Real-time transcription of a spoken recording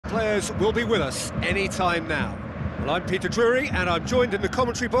players will be with us any time now. Well, I'm Peter Drury, and I'm joined in the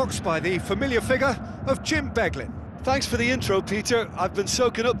commentary box by the familiar figure of Jim Beglin. Thanks for the intro, Peter. I've been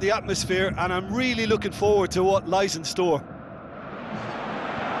soaking up the atmosphere, and I'm really looking forward to what lies in store.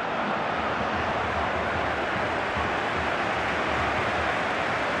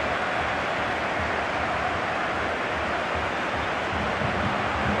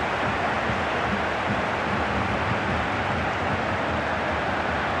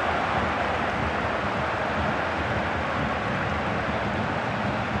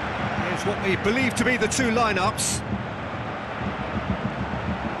 What we believe to be the two lineups.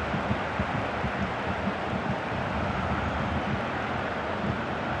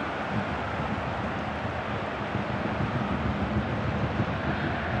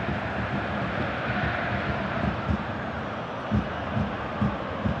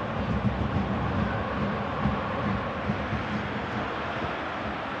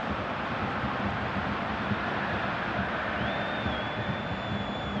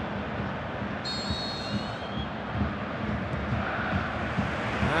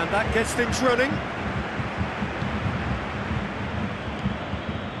 And that gets things running.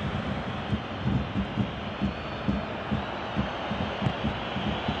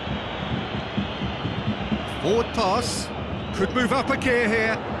 Forward pass. Could move up a gear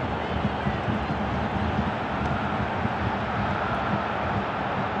here.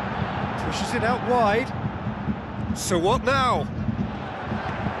 Pushes it out wide. So what now?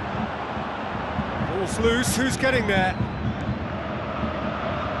 Ball's loose, who's getting there?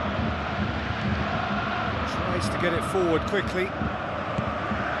 To get it forward quickly.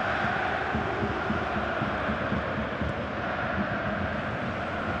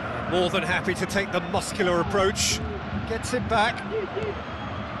 More than happy to take the muscular approach. Gets it back.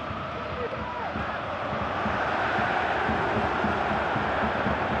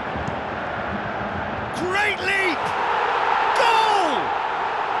 Great leap! Goal!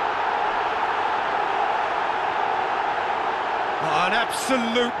 Oh, an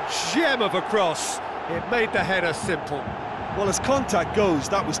absolute gem of a cross. It made the header simple. Well, as contact goes,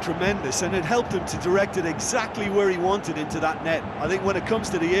 that was tremendous, and it helped him to direct it exactly where he wanted into that net. I think when it comes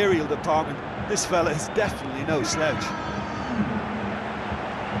to the aerial department, this fella is definitely no slouch.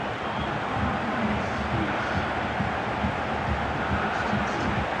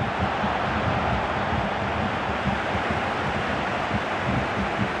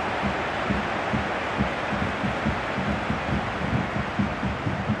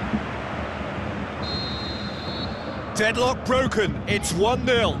 Deadlock broken, it's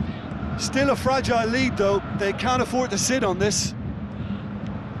 1-0. Still a fragile lead though, they can't afford to sit on this.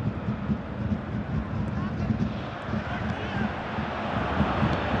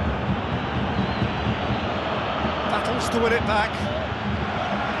 Battles to win it back.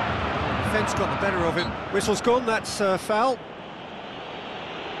 Defence got the better of him. Whistle's gone, that's foul.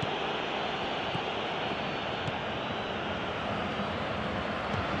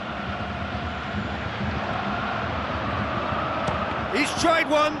 He's tried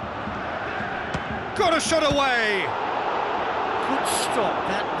one. Got a shot away. Good stop,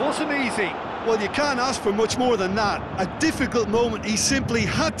 that wasn't easy. Well, you can't ask for much more than that. A difficult moment he simply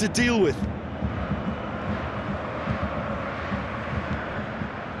had to deal with.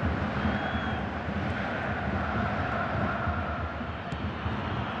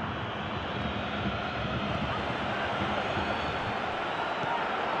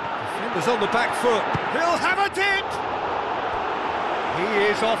 Defender's on the back foot. He'll have a dip. He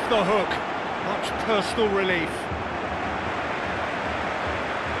is off the hook. Much personal relief.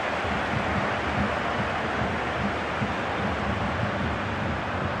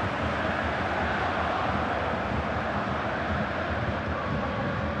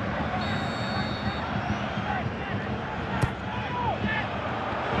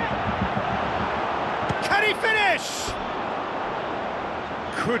 Can he finish?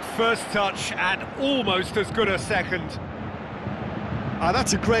 Good first touch and almost as good a second. Ah,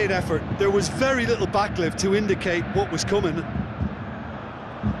 that's a great effort. There was very little backlift to indicate what was coming.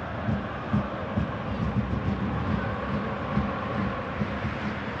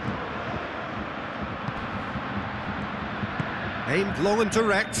 Aimed long and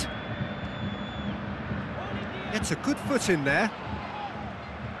direct. Gets a good foot in there.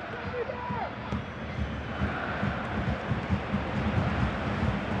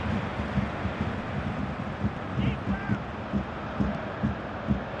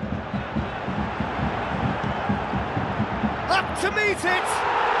 To meet it!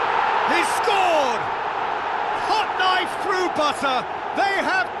 He's scored! Hot knife through butter! They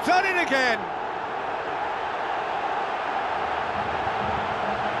have done it again!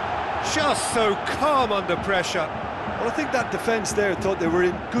 Just so calm under pressure. Well, I think that defence there thought they were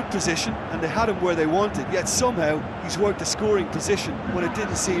in good position and they had him where they wanted, yet somehow he's worked a scoring position when it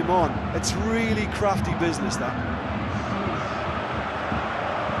didn't see him on. It's really crafty business, that.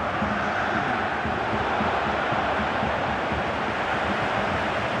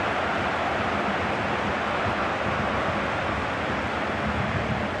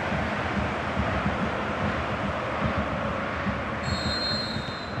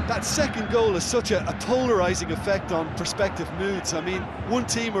 That second goal has such a polarising effect on prospective moods. I mean, one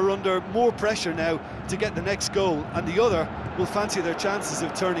team are under more pressure now to get the next goal, and the other will fancy their chances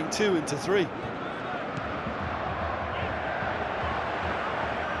of turning 2 into 3.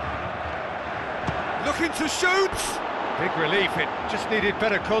 Looking to shoot! Big relief, it just needed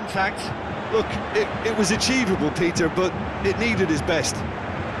better contact. Look, it was achievable, Peter, but it needed his best.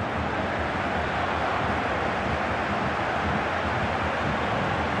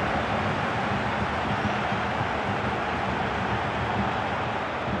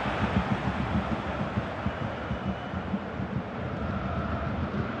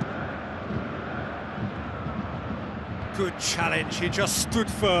 Good challenge, he just stood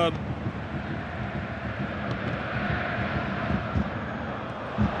firm.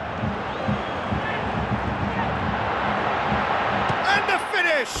 And the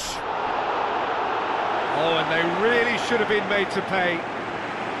finish! Oh, and they really should have been made to pay.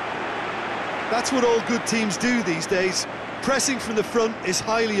 That's what all good teams do these days. Pressing from the front is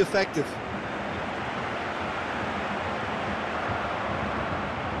highly effective.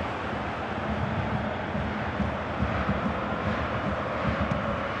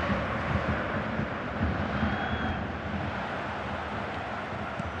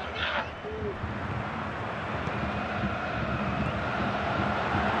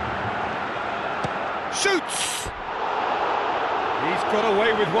 Shoots! He's got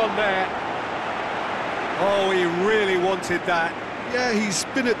away with one there. Oh, he really wanted that. Yeah, he's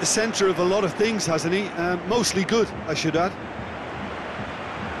been at the centre of a lot of things, hasn't he? Mostly good, I should add.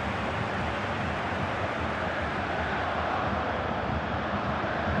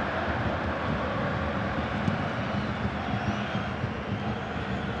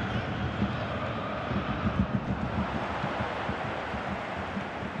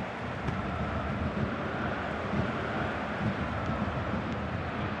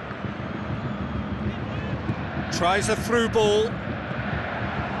 Tries a through ball.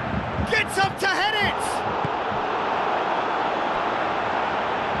 Gets up to head it!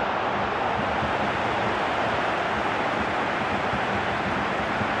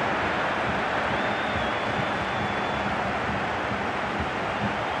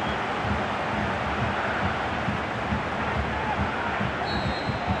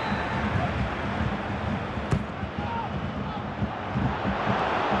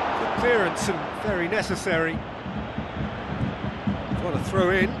 Good clearance and very necessary. What a throw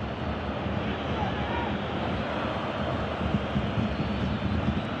in.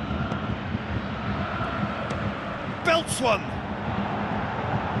 Belts one.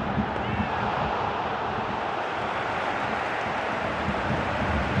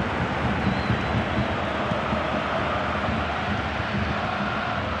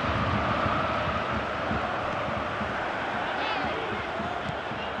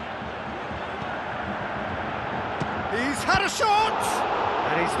 He's had a shot!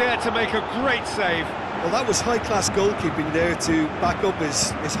 And he's there to make a great save. Well, that was high-class goalkeeping there to back up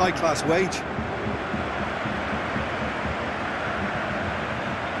his high-class wage.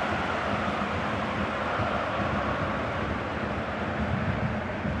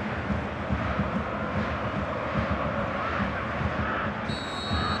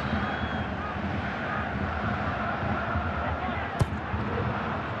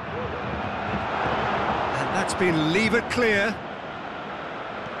 That's been levered clear.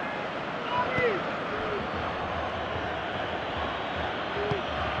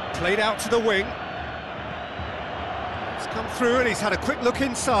 Played out to the wing. It's come through and he's had a quick look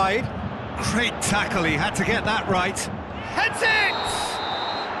inside. Great tackle, he had to get that right. Heads it!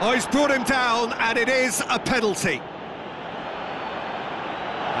 Oh, he's brought him down and it is a penalty.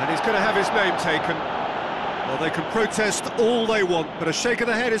 And he's going to have his name taken. Well, they can protest all they want, but a shake of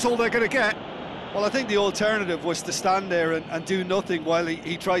the head is all they're going to get. Well, I think the alternative was to stand there and do nothing while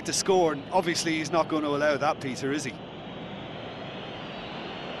he tried to score, and obviously he's not going to allow that, Peter, is he?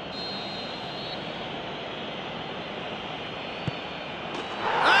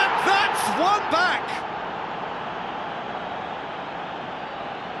 And that's one back!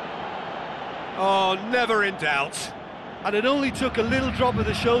 Oh, never in doubt. And it only took a little drop of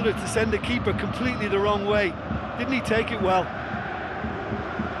the shoulder to send the keeper completely the wrong way. Didn't he take it well?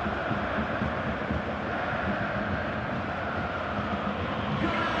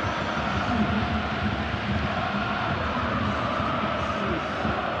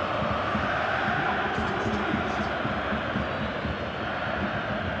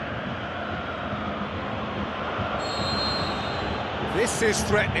 This is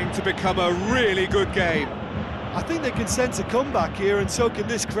threatening to become a really good game. I think they can sense a comeback here, and so can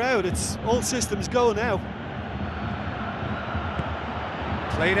this crowd. It's all systems go now.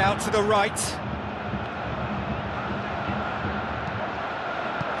 Played out to the right.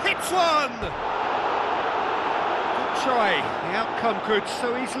 Hits one! Good try. The outcome could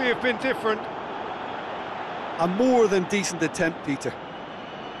so easily have been different. A more than decent attempt, Peter.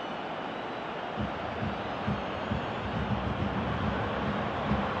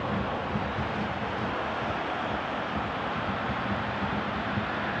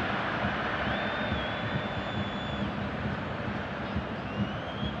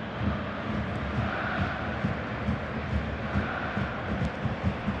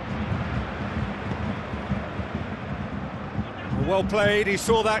 Well played, he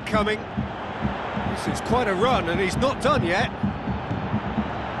saw that coming. This is quite a run, and he's not done yet.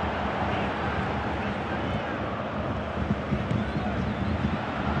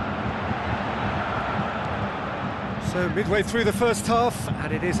 So midway through the first half,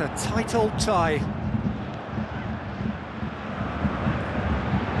 and it is a tight old tie.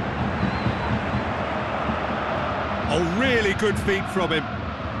 Oh, really good feet from him.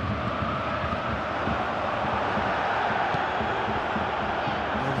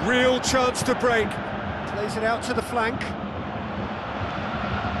 Real chance to break. Plays it out to the flank.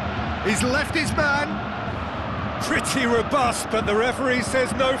 He's left his man. Pretty robust, but the referee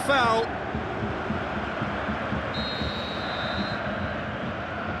says no foul.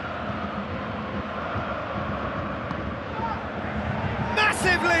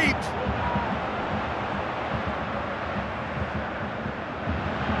 Massive leap!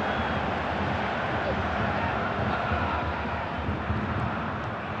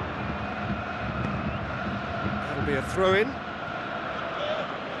 Be a throw-in.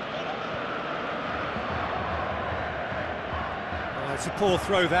 It's a poor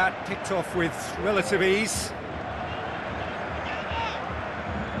throw that, picked off with relative ease.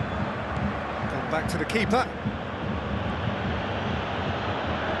 Gone back to the keeper.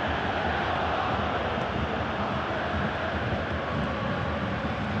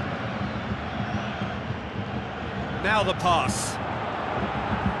 Now the pass.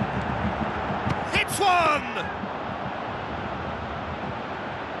 Hits one!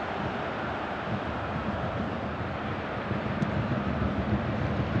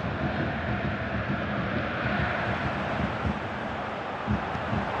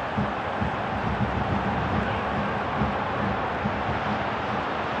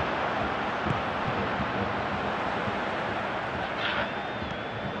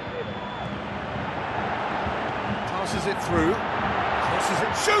 Passes it through, crosses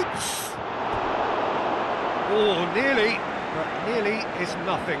it, shoots! Oh, nearly, but nearly is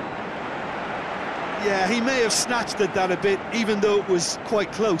nothing. Yeah, he may have snatched at that a bit, even though it was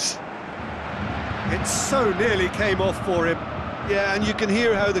quite close. It so nearly came off for him. Yeah, and you can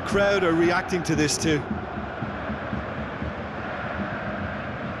hear how the crowd are reacting to this too.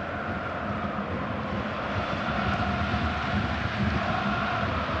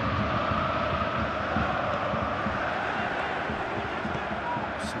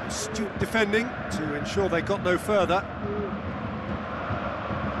 Astute defending to ensure they got no further.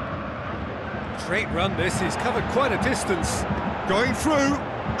 Great run this, he's covered quite a distance. Going through,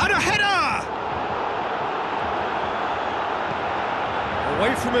 and a header!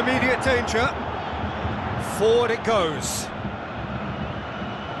 Away from immediate danger. Forward it goes.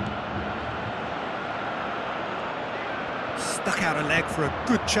 Stuck out a leg for a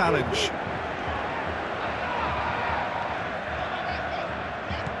good challenge.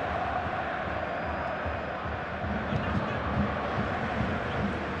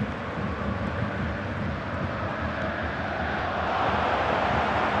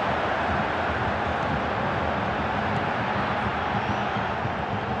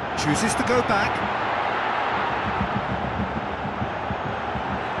 Chooses to go back.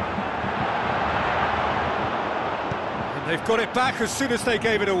 And they've got it back as soon as they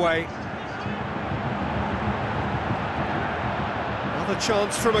gave it away. Another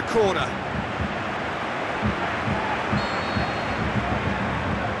chance from a corner.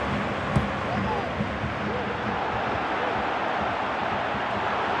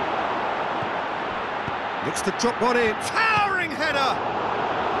 Looks to drop one in. Towering header!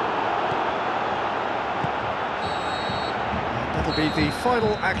 That'll be the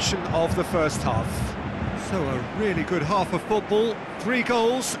final action of the first half. So a really good half of football, 3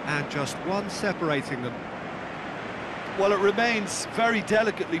 goals and just one separating them. Well, it remains very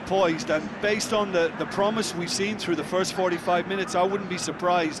delicately poised, and based on the promise we've seen through the first 45 minutes, I wouldn't be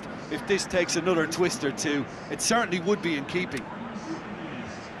surprised if this takes another twist or two. It certainly would be in keeping.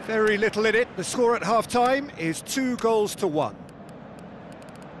 Very little in it. The score at half-time is 2-1.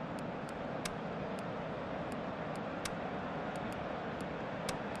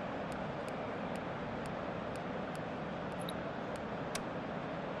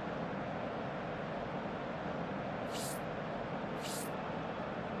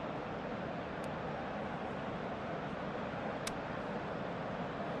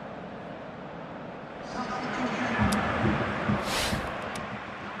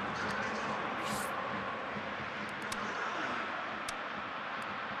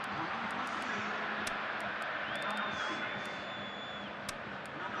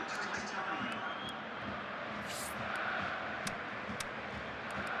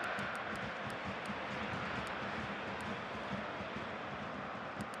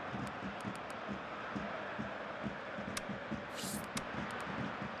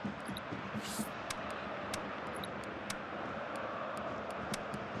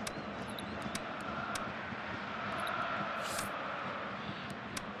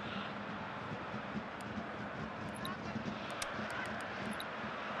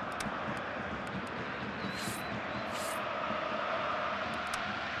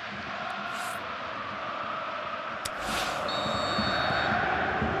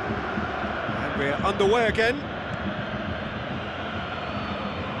 We're underway again.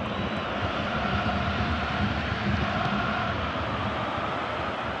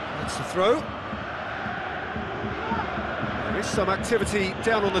 That's the throw. There is some activity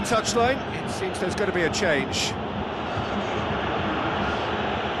down on the touchline. It seems there's going to be a change.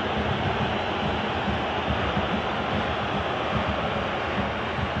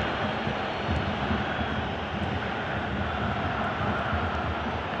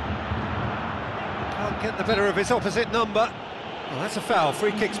 Get the better of his opposite number. Well, that's a foul.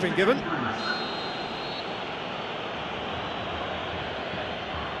 Free kick's been given.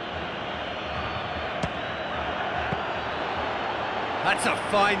 That's a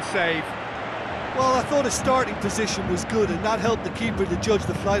fine save. Well, I thought his starting position was good, and that helped the keeper to judge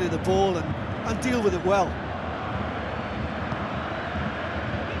the flight of the ball and deal with it well.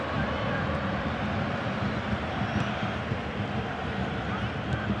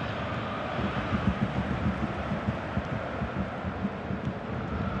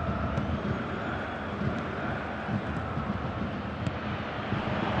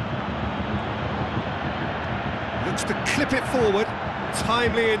 Looks to clip it forward.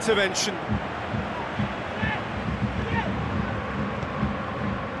 Timely intervention.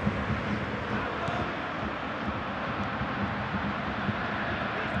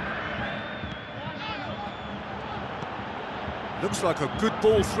 Looks like a good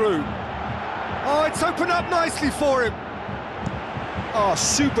ball through. Oh, it's opened up nicely for him. Oh,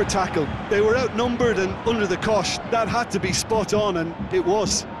 super tackle. They were outnumbered and under the cosh. That had to be spot on, and it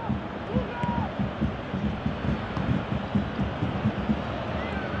was.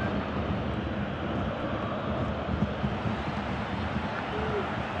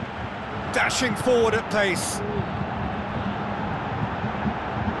 Dashing forward at pace.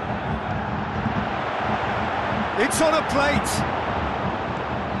 It's on a plate.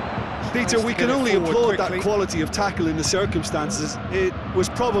 Peter, we can only applaud that quality of tackle in the circumstances. It was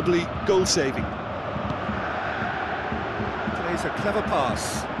probably goal-saving. Plays a clever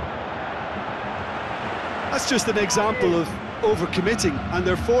pass. That's just an example of overcommitting, and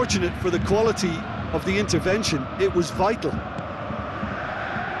they're fortunate for the quality of the intervention. It was vital.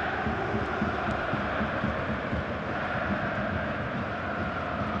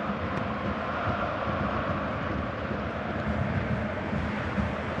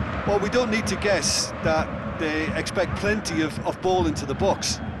 Well, we don't need to guess that they expect plenty of ball into the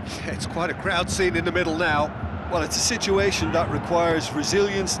box. Yeah, it's quite a crowd scene in the middle now. Well, it's a situation that requires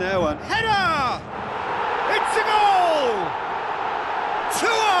resilience now, and... Header! It's a goal! 2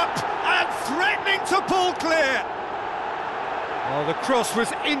 up and threatening to pull clear. Oh, the cross was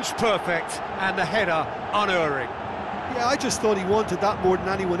inch perfect and the header unerring. Yeah, I just thought he wanted that more than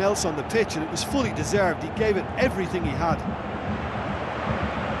anyone else on the pitch, and it was fully deserved. He gave it everything he had.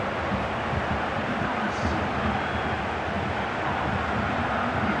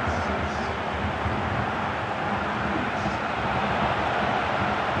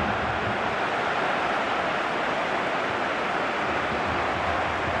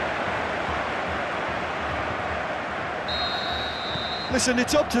 Listen,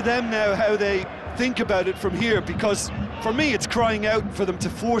 it's up to them now how they think about it from here, because for me it's crying out for them to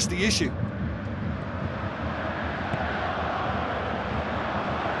force the issue.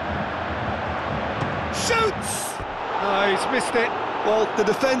 Shoots! Oh, he's missed it. Well, the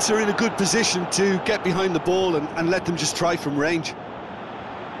defence are in a good position to get behind the ball and let them just try from range.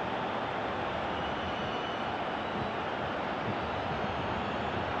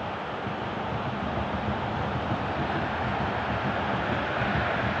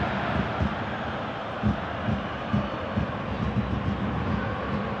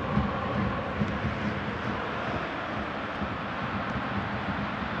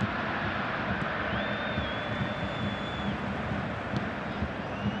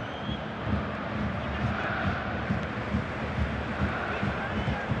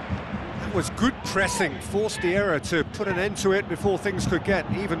 That was good pressing, forced the error to put an end to it before things could get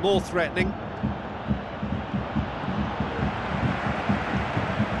even more threatening.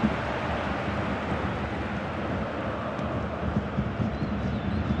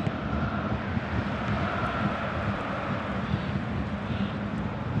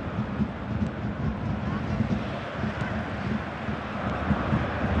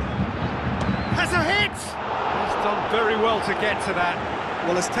 Has a hit! He's done very well to get to that.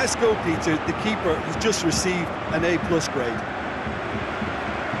 Well, as Tesco, Peter, the keeper has just received an A+ grade.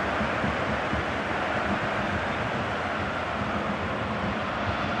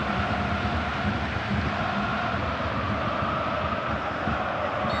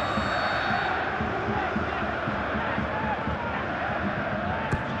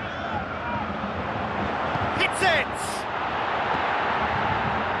 Hits it!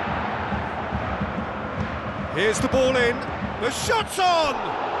 Here's the ball in. The shot's on!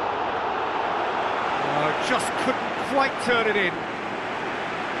 Oh, just couldn't quite turn it in.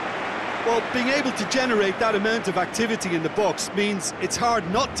 Well, being able to generate that amount of activity in the box means it's hard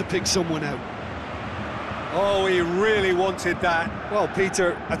not to pick someone out. Oh, he really wanted that. Well,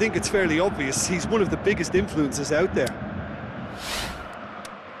 Peter, I think it's fairly obvious he's one of the biggest influences out there.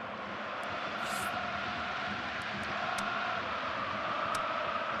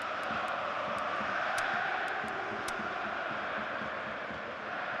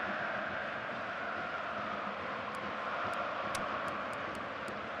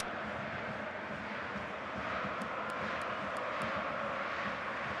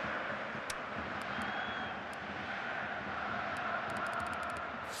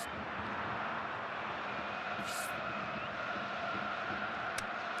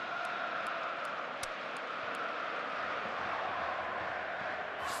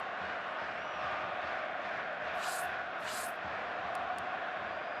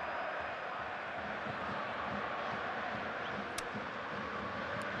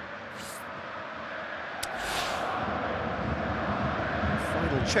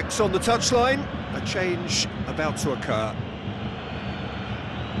 Checks on the touchline, a change about to occur.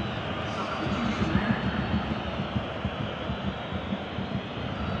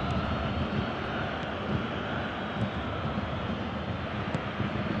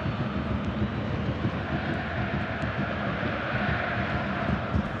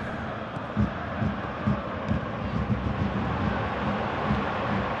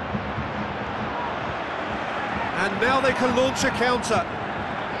 And now they can launch a counter.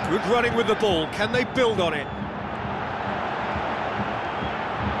 Good running with the ball. Can they build on it?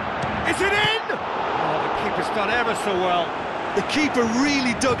 Is it in? Oh, the keeper's done ever so well. The keeper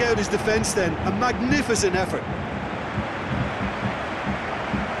really dug out his defence then. A magnificent effort.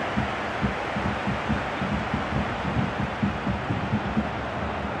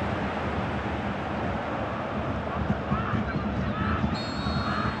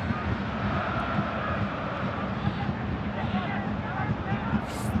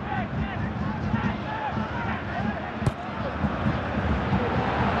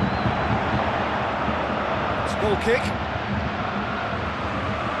 Goal kick.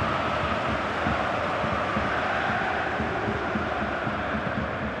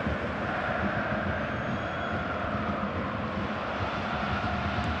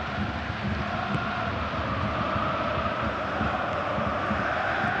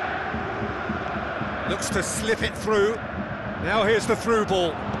 Looks to slip it through. Now here's the through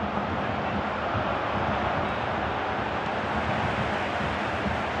ball.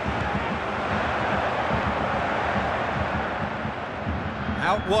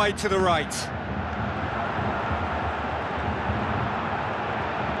 Out wide to the right.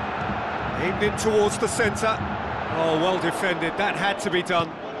 Aimed in towards the centre. Oh, well defended. That had to be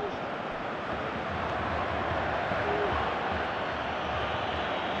done.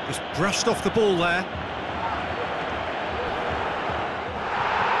 Just brushed off the ball there.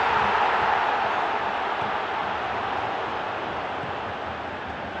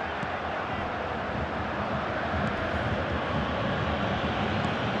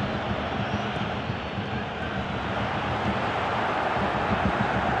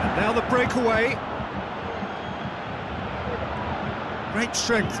 Now the breakaway. Great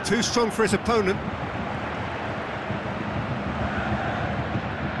strength, too strong for his opponent.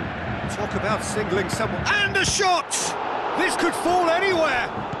 Talk about singling someone. And a shot! This could fall anywhere.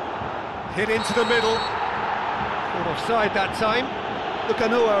 Hit into the middle. Caught offside that time. Look, I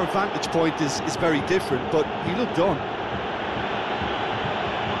know our vantage point is very different, but he looked on.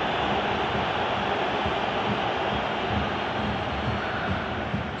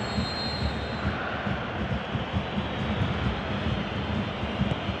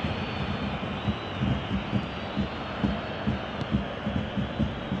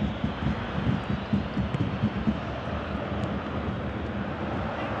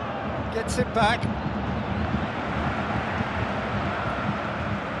 Gets it back.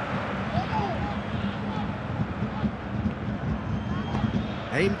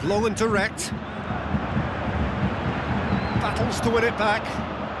 Aimed long and direct. Battles to win it back.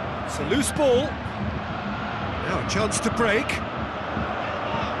 It's a loose ball. Now a chance to break.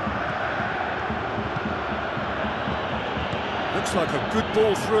 Looks like a good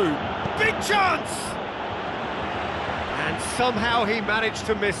ball through. Big chance! And somehow he managed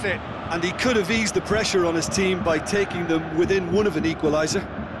to miss it. And he could have eased the pressure on his team by taking them within one of an equaliser.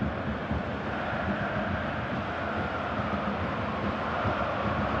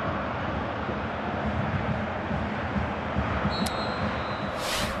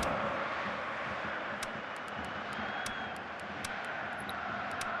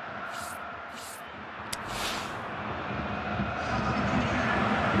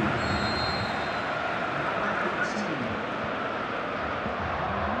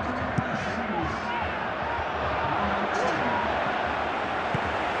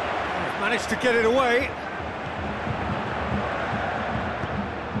 Managed to get it away.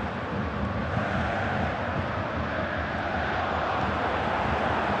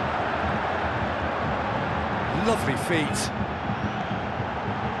 Lovely feet.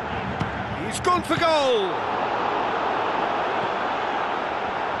 He's gone for goal.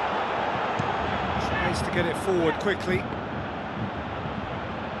 Tries to get it forward quickly.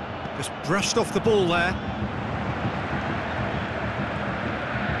 Just brushed off the ball there.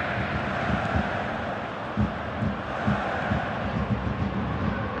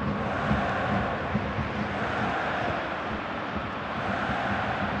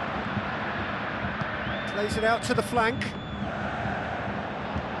 Plays it out to the flank.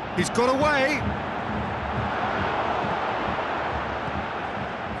 He's got away.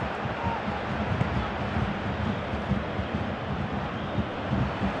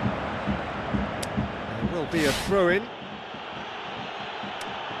 There will be a throw-in.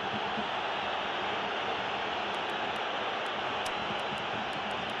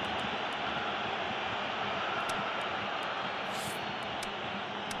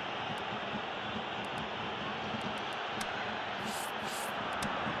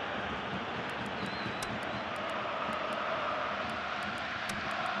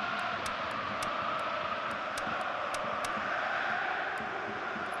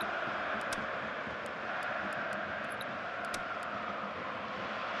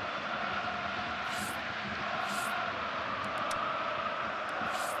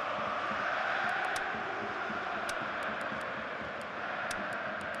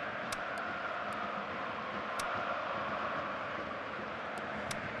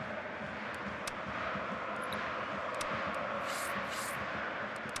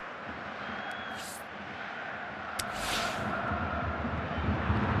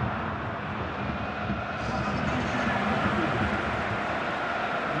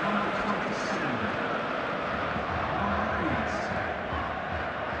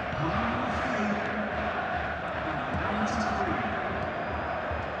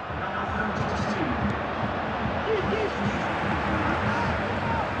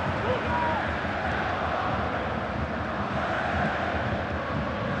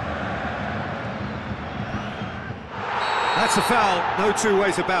 That's a foul, no two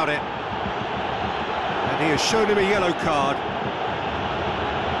ways about it. And he has shown him a yellow card.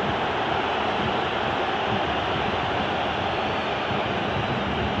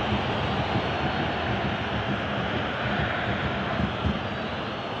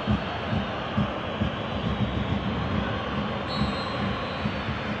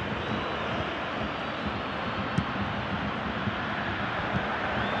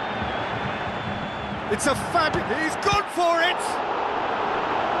 It's a fabulous... He's gone for it!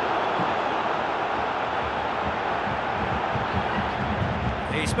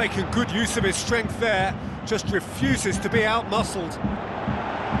 He's making good use of his strength there, just refuses to be out-muscled.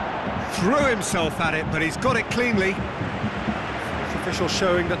 Threw himself at it, but he's got it cleanly. The official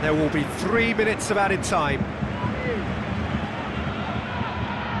showing that there will be 3 minutes of added time.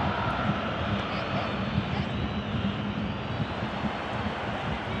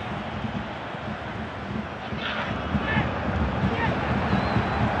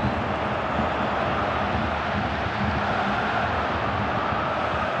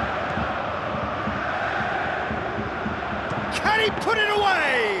 Can he put it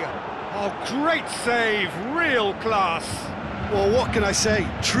away? Oh, great save, real class. Well, what can I say?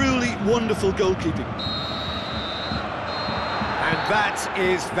 Truly wonderful goalkeeping. And that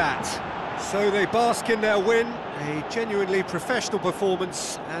is that. So they bask in their win, a genuinely professional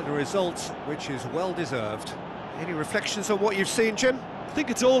performance and a result which is well deserved. Any reflections on what you've seen, Jim? I think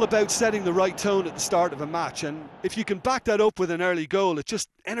it's all about setting the right tone at the start of a match, and if you can back that up with an early goal, it just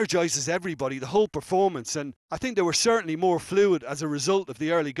energises everybody, the whole performance, and I think they were certainly more fluid as a result of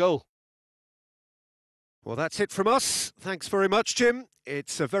the early goal. Well, that's it from us. Thanks very much, Jim.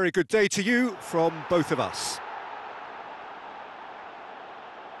 It's a very good day to you from both of us.